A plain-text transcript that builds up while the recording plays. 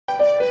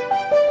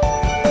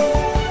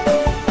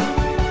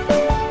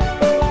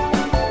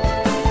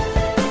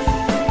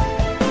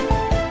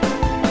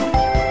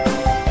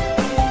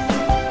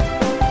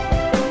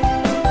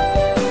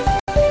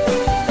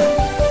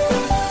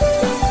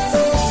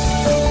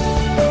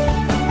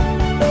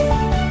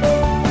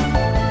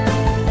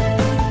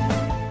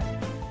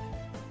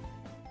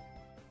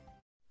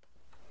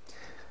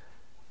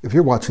If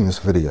you're watching this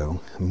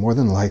video, more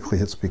than likely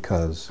it's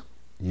because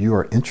you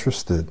are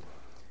interested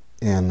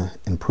in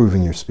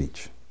improving your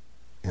speech.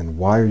 And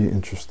why are you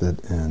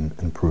interested in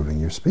improving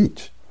your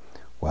speech?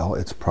 Well,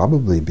 it's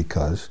probably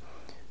because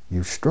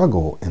you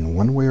struggle in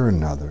one way or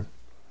another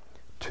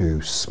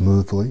to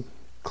smoothly,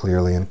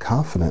 clearly, and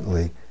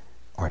confidently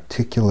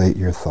articulate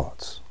your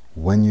thoughts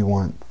when you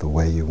want, the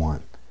way you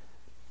want,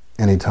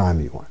 anytime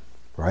you want,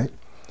 right?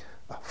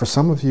 For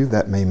some of you,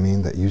 that may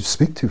mean that you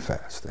speak too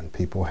fast and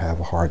people have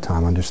a hard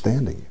time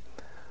understanding you.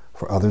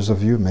 For others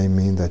of you, it may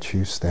mean that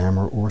you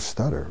stammer or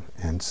stutter.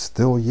 And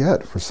still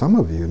yet, for some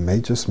of you, it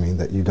may just mean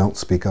that you don't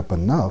speak up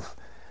enough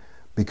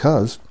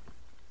because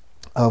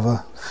of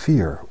a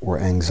fear or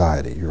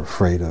anxiety. You're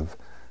afraid of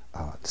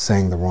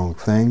saying the wrong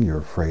thing. You're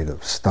afraid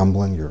of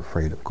stumbling. You're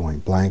afraid of going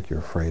blank. You're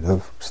afraid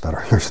of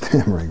stuttering or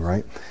stammering,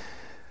 right?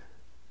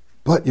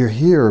 But you're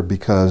here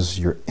because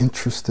you're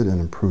interested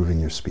in improving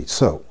your speech.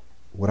 So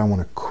what I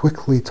want to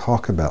quickly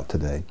talk about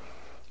today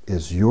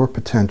is your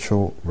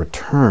potential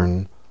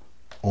return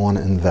on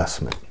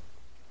investment.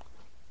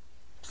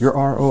 Your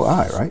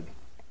ROI, right?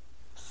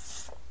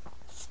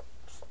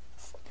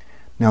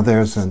 Now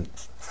there's a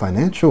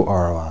financial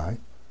ROI,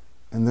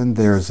 and then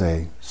there's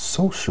a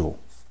social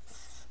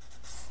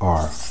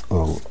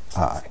ROI.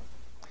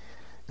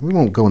 And we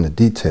won't go into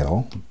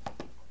detail,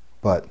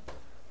 but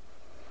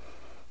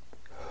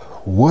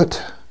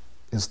what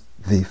is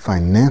the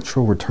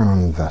financial return on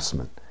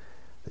investment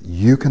that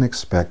you can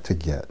expect to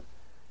get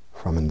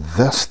from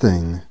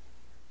investing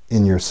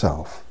in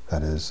yourself,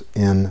 that is,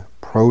 in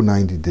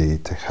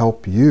Pro90D, to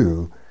help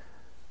you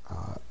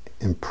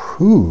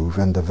improve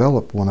and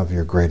develop one of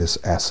your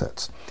greatest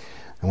assets?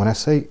 And when I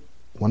say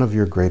one of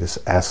your greatest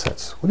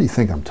assets, what do you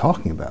think I'm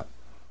talking about?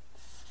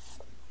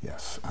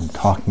 Yes, I'm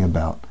talking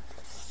about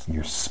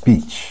your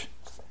speech.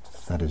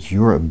 That is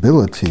your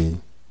ability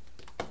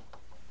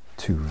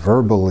to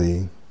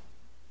verbally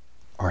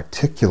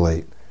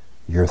articulate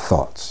your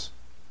thoughts,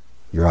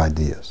 your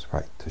ideas,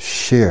 right? To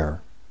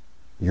share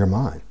your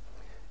mind.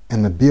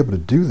 And to be able to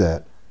do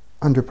that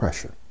under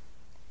pressure.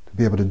 To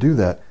be able to do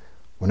that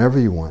whenever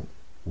you want,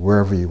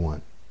 wherever you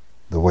want,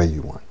 the way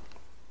you want.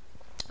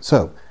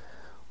 So,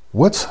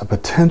 what's a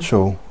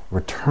potential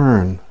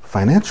return,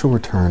 financial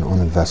return on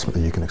investment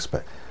that you can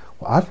expect?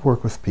 Well, I've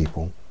worked with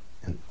people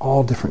in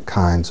all different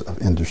kinds of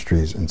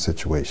industries and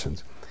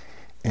situations.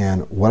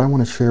 And what I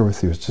want to share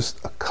with you is just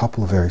a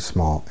couple of very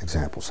small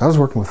examples. So I was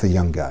working with a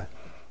young guy.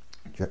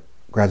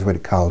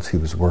 Graduated college, he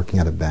was working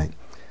at a bank.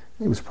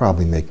 He was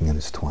probably making in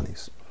his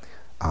 20s.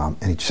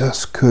 And he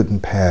just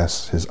couldn't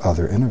pass his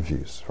other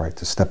interviews, right,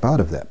 to step out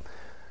of that.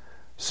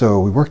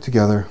 So we worked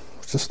together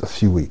just a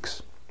few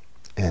weeks.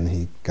 And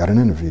he got an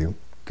interview,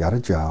 got a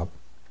job,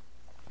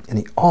 and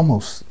he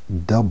almost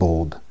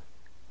doubled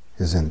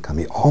his income.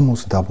 He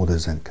almost doubled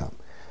his income.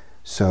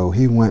 So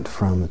he went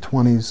from the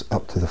 20s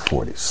up to the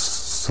 40s.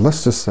 So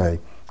let's just say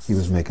he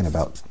was making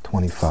about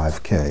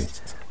 $25K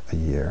a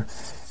year.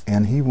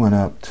 And he went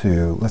up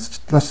to, let's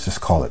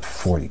just call it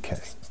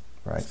 40K,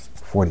 right?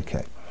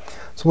 40K.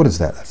 So what is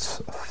that?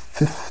 That's a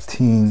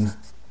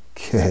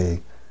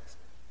 15K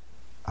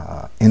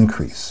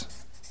increase.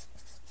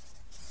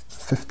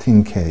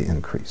 15K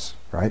increase,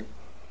 right?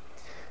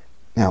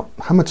 Now,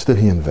 how much did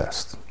he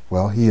invest?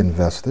 Well, he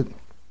invested,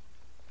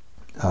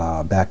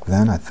 back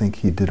then, I think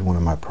he did one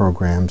of my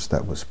programs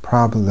that was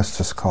probably, let's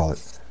just call it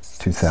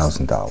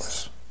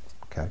 $2,000,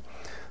 okay?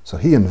 So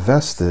he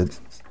invested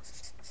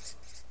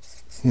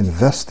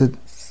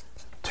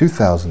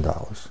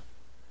 $2,000,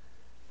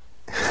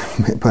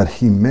 but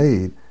he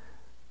made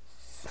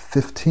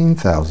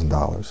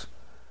 $15,000.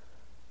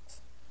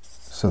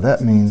 So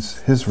that means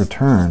his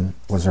return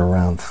was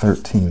around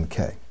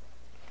 13K.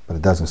 But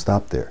it doesn't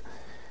stop there.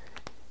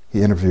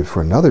 He interviewed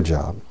for another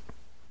job,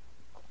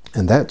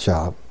 and that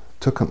job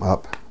took him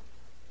up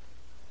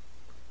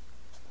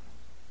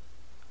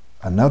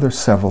another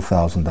several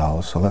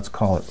 $1,000s, so let's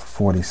call it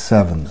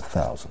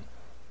 $47,000,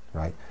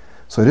 right?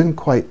 So he didn't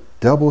quite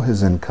double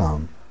his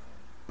income,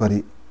 but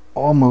he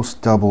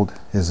almost doubled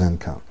his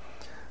income.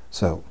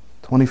 So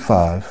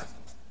 25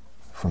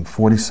 from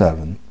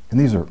 47, and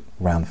these are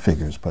round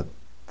figures, but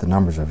the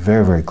numbers are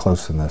very, very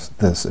close to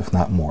this, if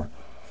not more.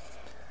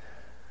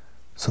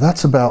 So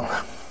that's about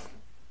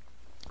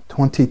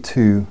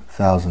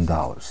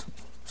 $22,000.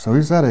 So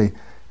he's at a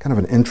kind of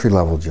an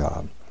entry-level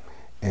job,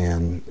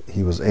 and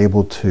he was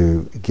able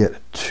to get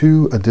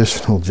 2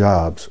 additional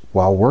jobs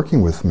while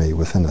working with me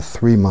within a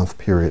 3-month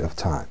period of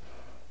time,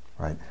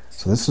 right?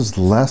 So this is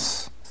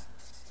less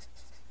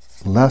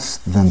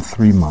than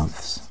 3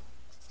 months.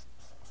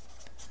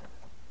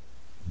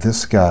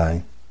 This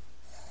guy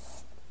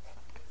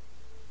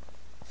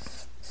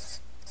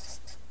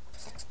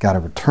got a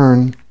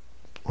return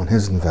on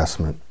his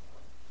investment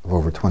of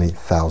over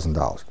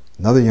 $20,000.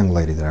 Another young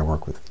lady that I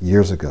worked with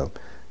years ago,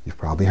 you've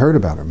probably heard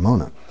about her,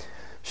 Mona.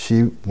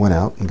 She went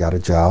out and got a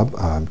job.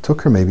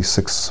 Took her maybe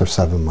 6 or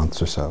 7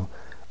 months or so.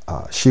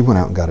 She went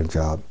out and got a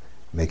job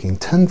making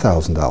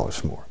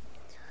 $10,000 more.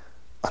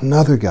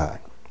 Another guy,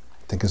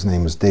 I think his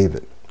name was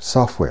David,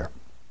 software.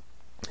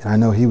 And I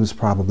know he was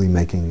probably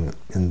making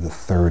in the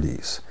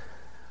 30s,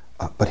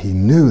 but he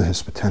knew that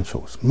his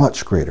potential was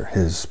much greater.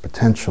 His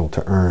potential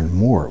to earn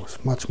more was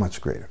much,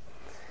 much greater.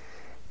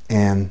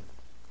 And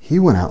he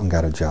went out and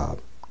got a job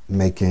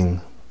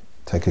making,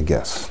 take a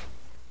guess,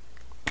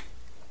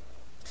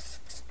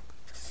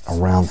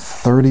 around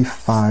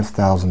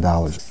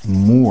 $35,000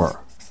 more.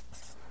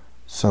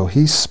 So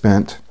he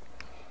spent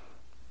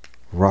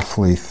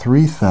roughly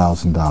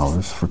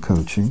 $3,000 for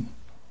coaching,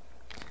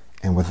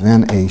 and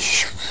within a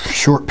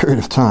short period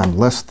of time,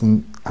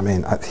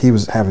 he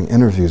was having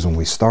interviews when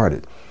we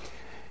started,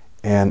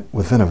 and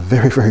within a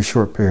very, very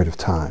short period of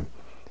time,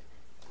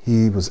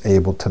 he was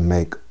able to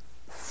make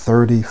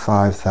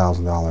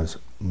 $35,000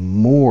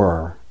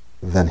 more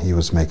than he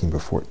was making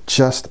before,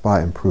 just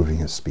by improving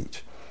his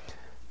speech.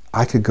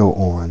 I could go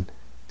on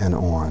and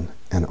on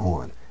and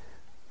on.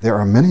 There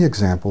are many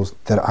examples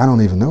that I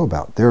don't even know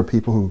about. There are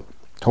people who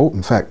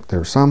in fact, there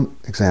are some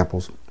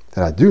examples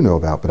that I do know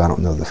about, but I don't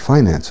know the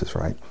finances,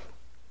 right?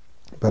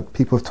 But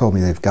people have told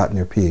me they've gotten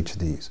their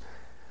PhDs.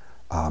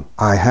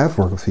 I have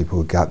worked with people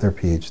who got their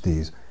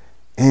PhDs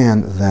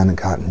and then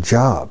gotten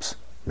jobs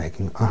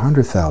making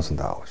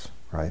 $100,000,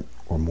 right,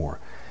 or more.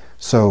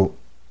 So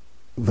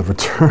the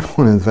return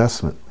on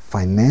investment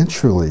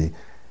financially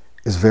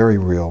is very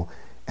real,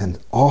 and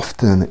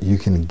often you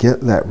can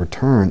get that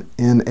return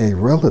in a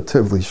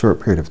relatively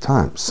short period of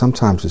time.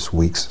 Sometimes it's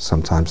weeks,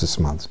 sometimes it's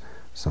months,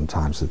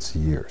 sometimes it's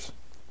years.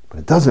 But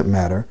it doesn't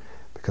matter,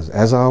 because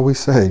as I always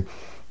say,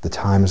 the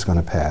time is going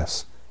to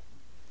pass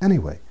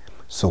anyway.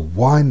 So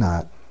why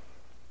not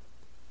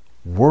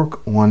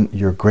work on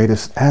your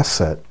greatest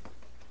asset?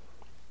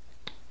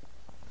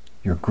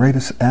 Your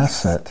greatest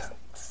asset,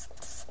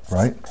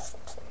 right?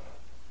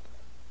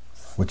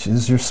 Which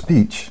is your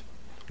speech.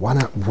 Why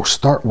not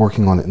start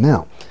working on it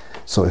now?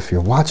 So if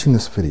you're watching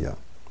this video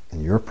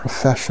and you're a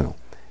professional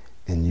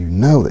and you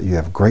know that you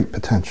have great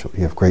potential,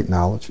 you have great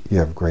knowledge, you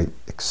have great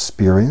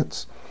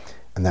experience,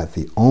 and that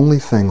the only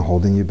thing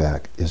holding you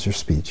back is your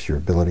speech, your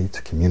ability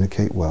to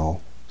communicate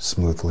well,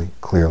 smoothly,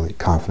 clearly,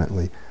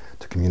 confidently,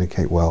 to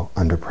communicate well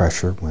under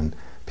pressure when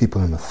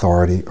people in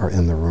authority are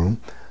in the room,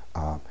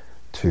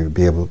 to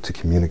be able to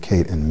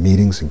communicate in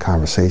meetings and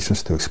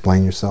conversations, to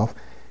explain yourself.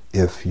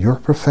 If you're a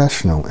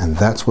professional and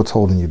that's what's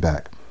holding you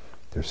back,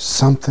 there's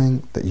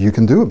something that you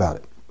can do about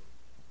it.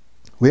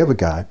 We have a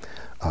guy,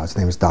 his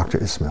name is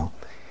Dr. Ismail,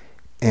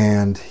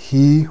 and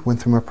he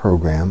went through my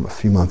program a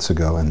few months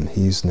ago, and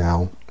he's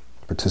now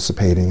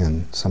participating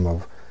in some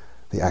of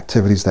the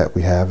activities that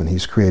we have, and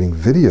he's creating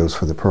videos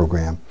for the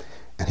program.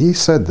 And he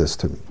said this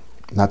to me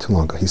not too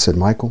long ago. He said,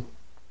 "Michael,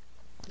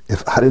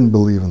 if I didn't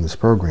believe in this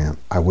program,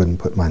 I wouldn't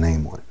put my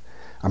name on it."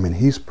 I mean,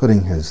 he's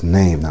putting his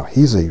name. Now,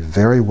 he's a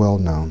very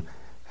well-known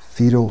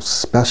fetal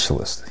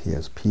specialist. He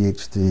has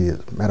PhD,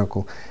 is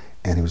medical,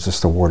 and he was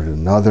just awarded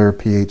another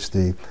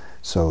PhD.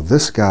 So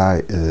this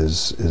guy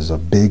is a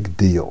big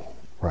deal,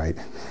 right?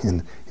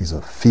 And he's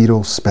a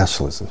fetal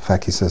specialist. In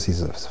fact, he says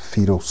he's a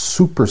fetal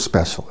super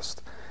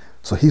specialist.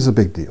 So he's a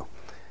big deal.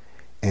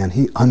 And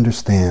he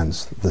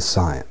understands the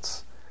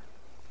science.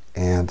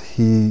 And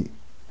he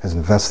has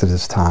invested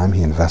his time,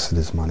 he invested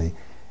his money,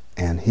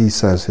 and he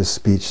says his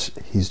speech,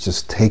 he's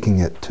just taking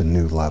it to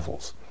new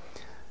levels.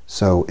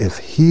 So if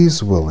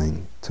he's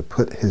willing to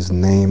put his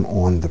name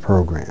on the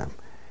program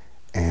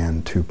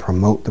and to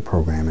promote the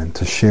program and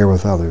to share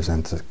with others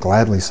and to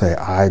gladly say,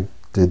 I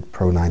did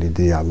Pro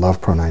 90D, I love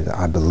Pro 90D,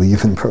 I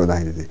believe in Pro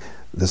 90D,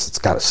 it's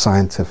got a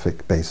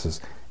scientific basis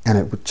and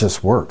it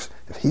just works.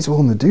 If he's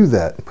willing to do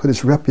that and put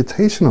his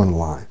reputation on the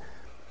line,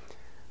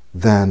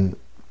 then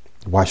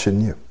why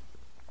shouldn't you?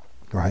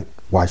 Right?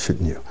 Why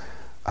shouldn't you?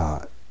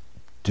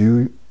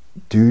 Do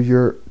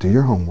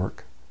your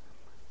homework.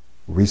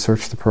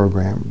 Research the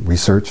program,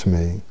 research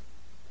me,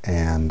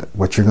 and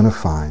what you're going to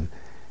find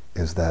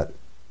is that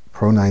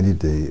Pro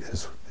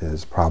 90D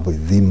is probably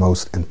the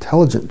most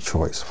intelligent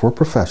choice for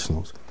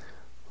professionals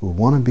who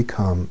want to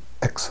become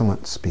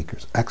excellent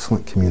speakers,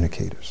 excellent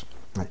communicators.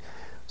 Right?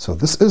 So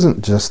this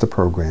isn't just a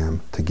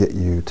program to get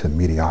you to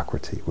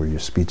mediocrity, where your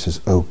speech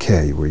is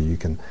okay, where you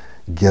can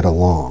get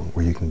along,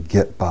 where you can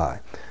get by.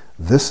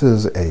 This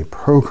is a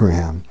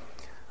program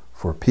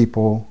for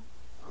people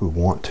who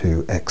want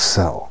to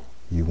excel.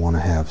 You want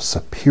to have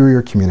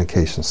superior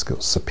communication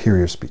skills,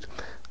 superior speech.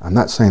 I'm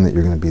not saying that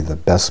you're going to be the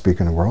best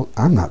speaker in the world.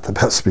 I'm not the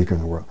best speaker in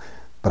the world.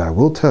 But I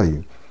will tell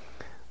you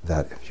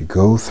that if you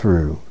go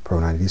through the Pro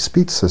 90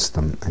 speech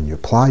system and you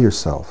apply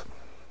yourself,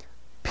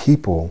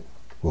 people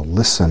will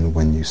listen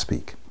when you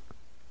speak.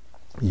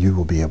 You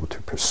will be able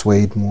to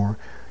persuade more.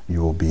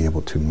 You will be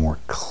able to more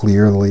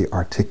clearly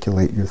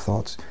articulate your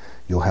thoughts.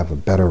 You'll have a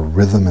better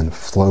rhythm and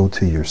flow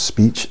to your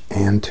speech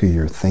and to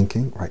your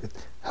thinking, right? It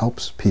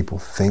helps people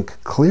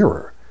think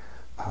clearer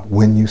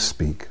when you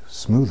speak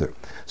smoother.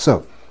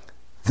 So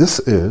this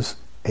is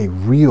a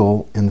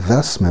real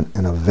investment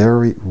in a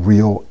very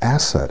real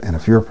asset. And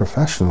if you're a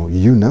professional,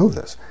 you know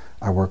this.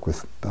 I work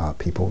with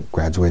people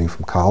graduating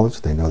from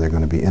college. They know they're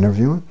going to be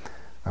interviewing.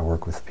 I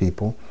work with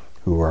people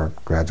who are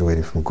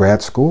graduating from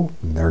grad school,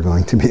 and they're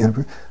going to be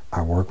in.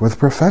 I work with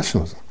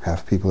professionals. I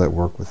have people that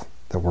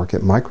work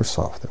at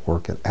Microsoft, that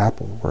work at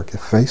Apple, work at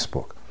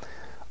Facebook,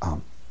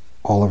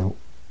 all over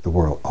the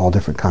world, all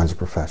different kinds of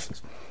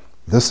professions.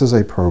 This is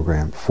a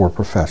program for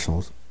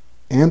professionals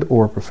and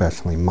or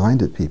professionally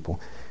minded people,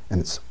 and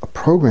it's a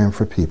program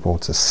for people,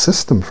 it's a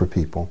system for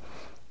people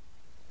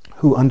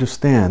who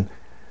understand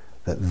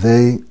that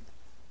they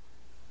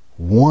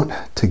want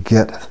to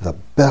get the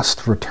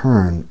best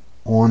return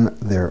on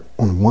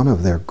one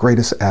of their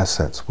greatest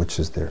assets, which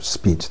is their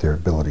speech, their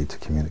ability to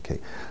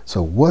communicate.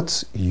 So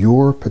what's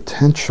your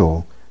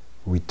potential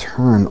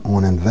return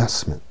on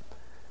investment?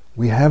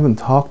 We haven't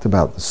talked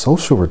about the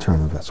social return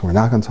on investment. We're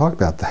not going to talk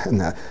about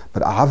that,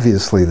 but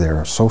obviously there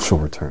are social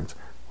returns.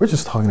 We're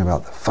just talking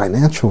about the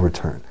financial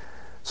return.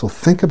 So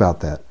think about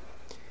that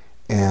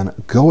and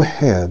go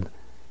ahead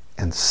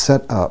and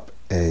set up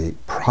a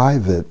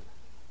private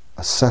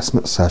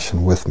assessment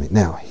session with me.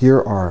 Now,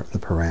 here are the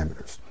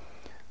parameters.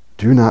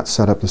 Do not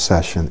set up the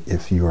session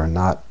if you are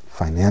not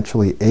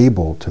financially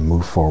able to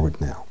move forward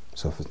now.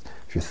 So if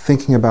you're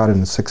thinking about it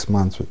in 6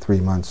 months or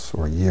 3 months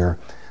or a year,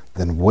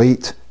 then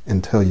wait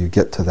until you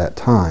get to that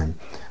time.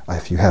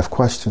 If you have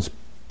questions,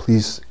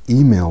 please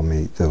email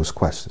me those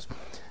questions.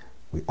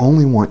 We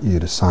only want you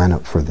to sign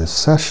up for this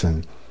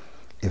session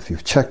if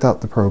you've checked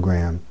out the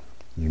program,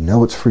 you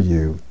know it's for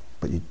you,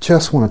 but you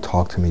just want to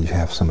talk to me, you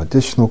have some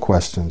additional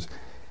questions,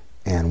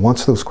 and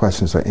once those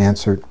questions are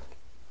answered,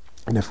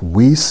 and if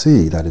we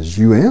see, that is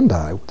you and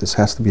I, this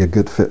has to be a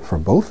good fit for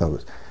both of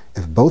us.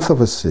 If both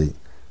of us see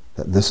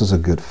that this is a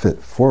good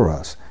fit for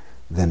us,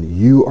 then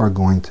you are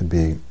going to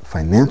be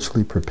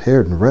financially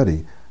prepared and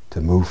ready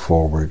to move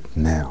forward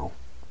now.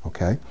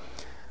 Okay?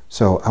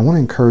 So I want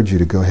to encourage you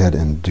to go ahead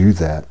and do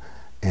that.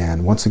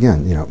 And once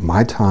again,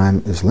 my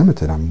time is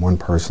limited. I'm one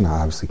person.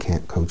 I obviously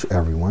can't coach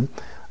everyone.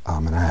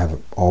 And I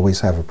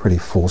always have a pretty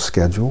full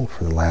schedule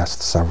for the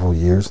last several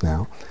years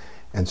now.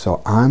 And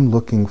so I'm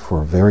looking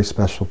for very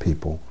special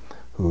people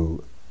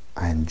who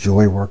I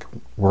enjoy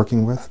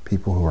working with,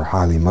 people who are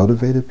highly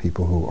motivated,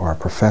 people who are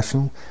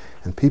professional,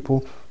 and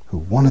people who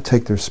want to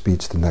take their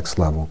speech to the next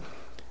level,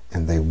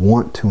 and they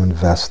want to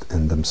invest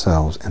in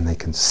themselves, and they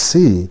can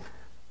see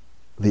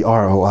the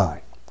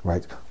ROI,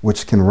 right?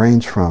 Which can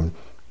range from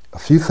a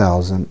few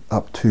thousand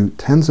up to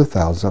tens of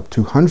thousands, up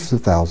to hundreds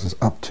of thousands,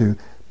 up to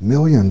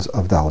millions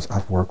of dollars.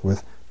 I've worked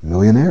with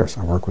millionaires.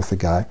 I work with a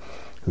guy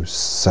who's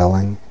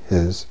selling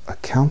his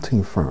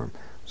accounting firm.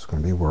 It's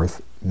going to be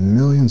worth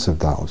millions of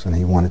dollars, and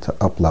he wanted to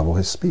up-level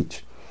his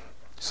speech.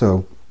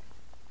 So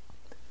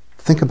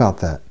think about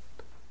that.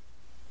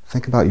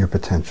 Think about your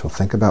potential.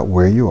 Think about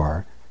where you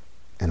are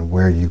and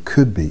where you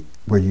could be,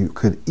 where you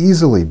could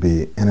easily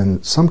be, and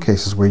in some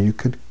cases where you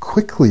could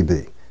quickly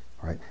be,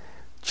 right?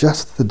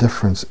 Just the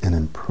difference in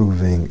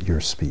improving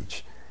your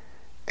speech.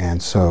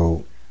 And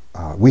so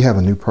we have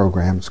a new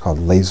program. It's called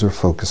Laser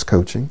Focus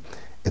Coaching.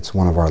 It's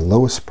one of our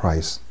lowest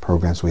price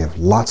programs. We have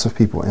lots of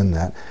people in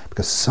that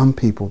because some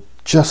people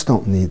just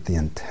don't need the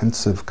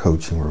intensive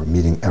coaching where we're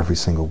meeting every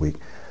single week.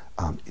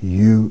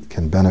 You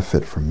can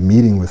benefit from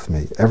meeting with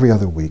me every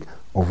other week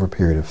over a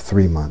period of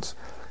 3 months.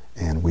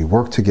 And we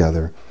work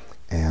together,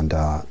 and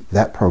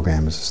that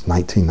program is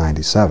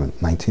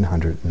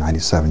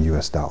 $1,997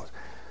 US dollars.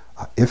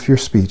 If your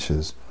speech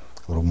is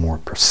a little more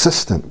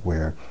persistent,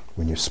 where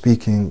when you're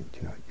speaking,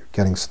 you're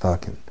getting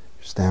stuck and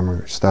you're stammering,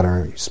 you're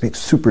stuttering, you speak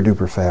super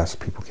duper fast,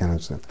 people can't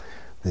understand,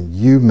 then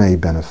you may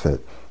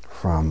benefit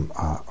from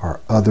our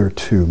other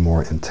 2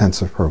 more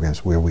intensive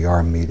programs where we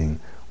are meeting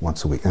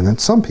once a week. And then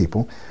some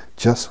people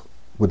just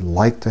would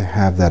like to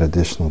have that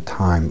additional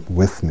time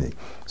with me.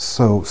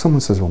 So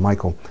someone says, well,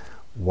 Michael,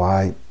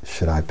 why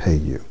should I pay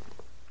you?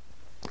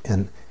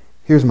 And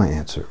here's my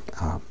answer.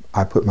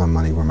 I put my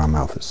money where my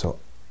mouth is. So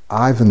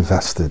I've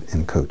invested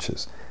in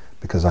coaches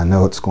because I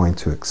know it's going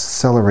to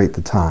accelerate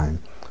the time,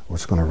 or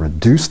it's going to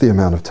reduce the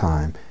amount of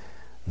time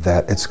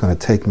that it's going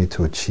to take me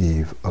to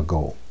achieve a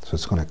goal. So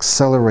it's going to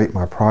accelerate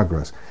my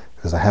progress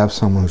because I have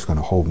someone who's going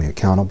to hold me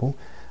accountable.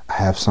 I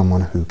have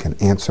someone who can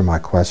answer my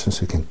questions,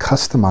 who can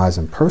customize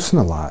and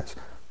personalize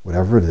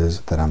whatever it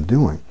is that I'm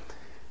doing.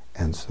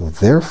 And so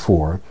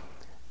therefore,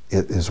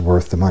 it is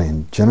worth the money.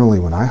 And generally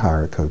when I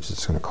hire a coach,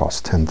 it's going to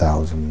cost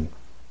 $10,000,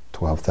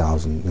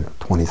 $12,000,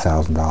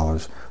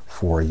 $20,000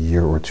 for a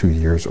year or 2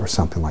 years or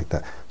something like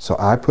that. So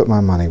I put my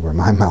money where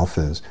my mouth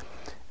is.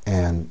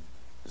 And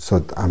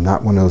so I'm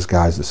not one of those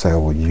guys that say,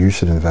 oh, well, you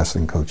should invest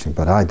in coaching,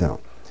 but I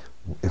don't.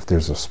 If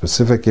there's a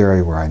specific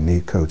area where I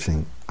need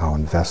coaching, I'll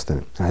invest in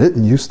it. And I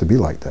didn't used to be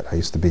like that. I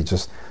used to be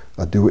just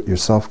a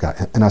do-it-yourself guy,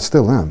 and I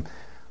still am.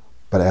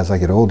 But as I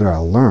get older, I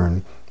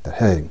learn that,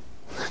 hey,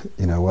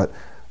 you know what?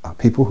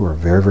 People who are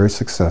very, very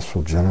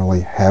successful generally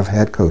have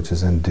had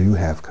coaches and do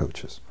have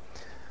coaches.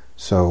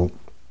 So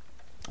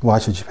why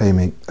should you pay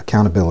me?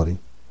 Accountability.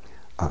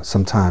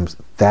 Sometimes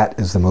that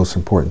is the most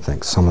important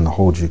thing. Someone to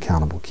hold you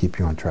accountable, keep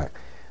you on track.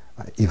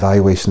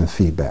 Evaluation and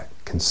feedback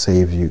can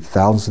save you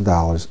thousands of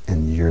dollars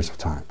and years of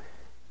time.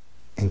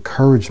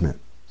 Encouragement.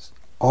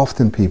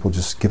 Often people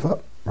just give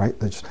up, right?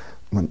 They just,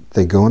 when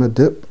they go in a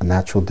dip, a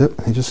natural dip,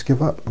 and they just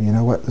give up. You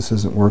know what, this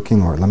isn't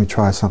working, or let me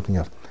try something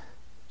else.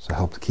 So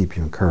help to keep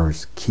you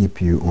encouraged, keep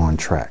you on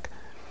track.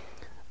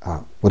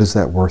 What is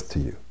that worth to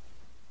you?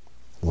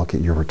 Look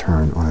at your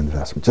return on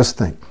investment. Just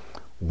think,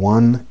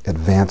 one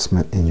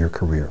advancement in your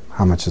career,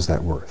 how much is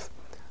that worth?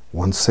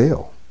 One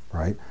sale,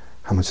 right?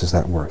 How much is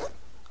that worth?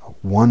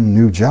 One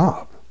new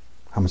job,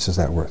 how much is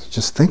that worth?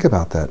 Just think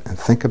about that, and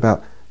think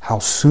about how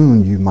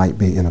soon you might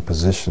be in a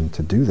position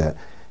to do that.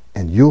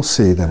 And you'll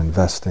see that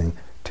investing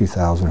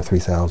 $2,000 or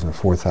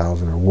 $3,000 or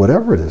 $4,000 or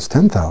whatever it is,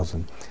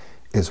 $10,000,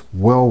 is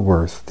well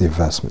worth the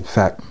investment. In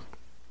fact,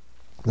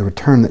 the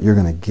return that you're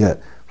going to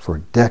get for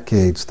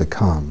decades to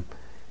come,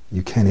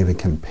 you can't even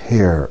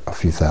compare a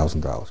few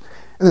 $1,000s.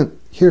 And then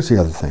here's the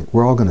other thing.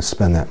 We're all going to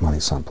spend that money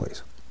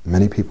someplace.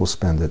 Many people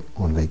spend it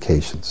on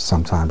vacations.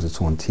 Sometimes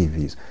it's on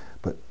TVs.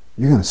 But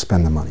you're going to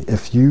spend the money.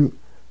 If you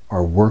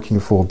are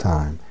working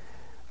full-time,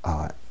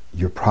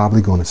 you're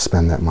probably going to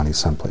spend that money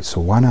someplace. So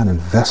why not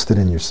invest it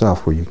in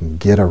yourself where you can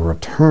get a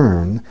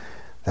return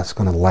that's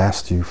going to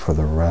last you for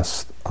the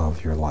rest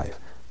of your life?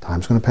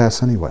 Time's going to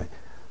pass anyway.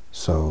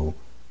 So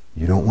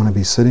you don't want to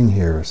be sitting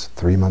here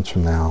 3 months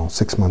from now,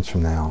 6 months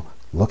from now,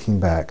 looking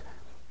back,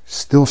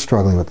 still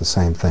struggling with the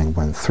same thing,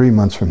 when 3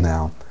 months from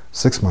now,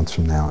 6 months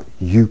from now,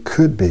 you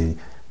could be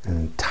in an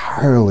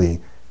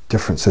entirely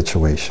different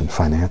situation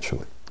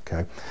financially.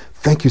 Okay?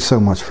 Thank you so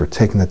much for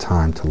taking the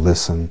time to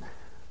listen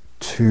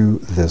to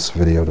this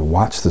video, to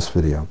watch this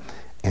video,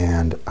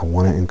 and I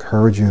want to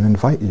encourage you and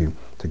invite you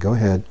to go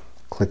ahead,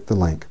 click the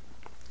link,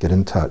 get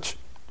in touch,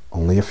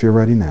 only if you're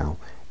ready now,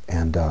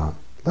 and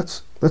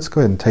let's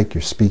go ahead and take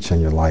your speech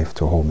and your life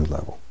to a whole new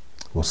level.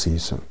 We'll see you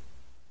soon.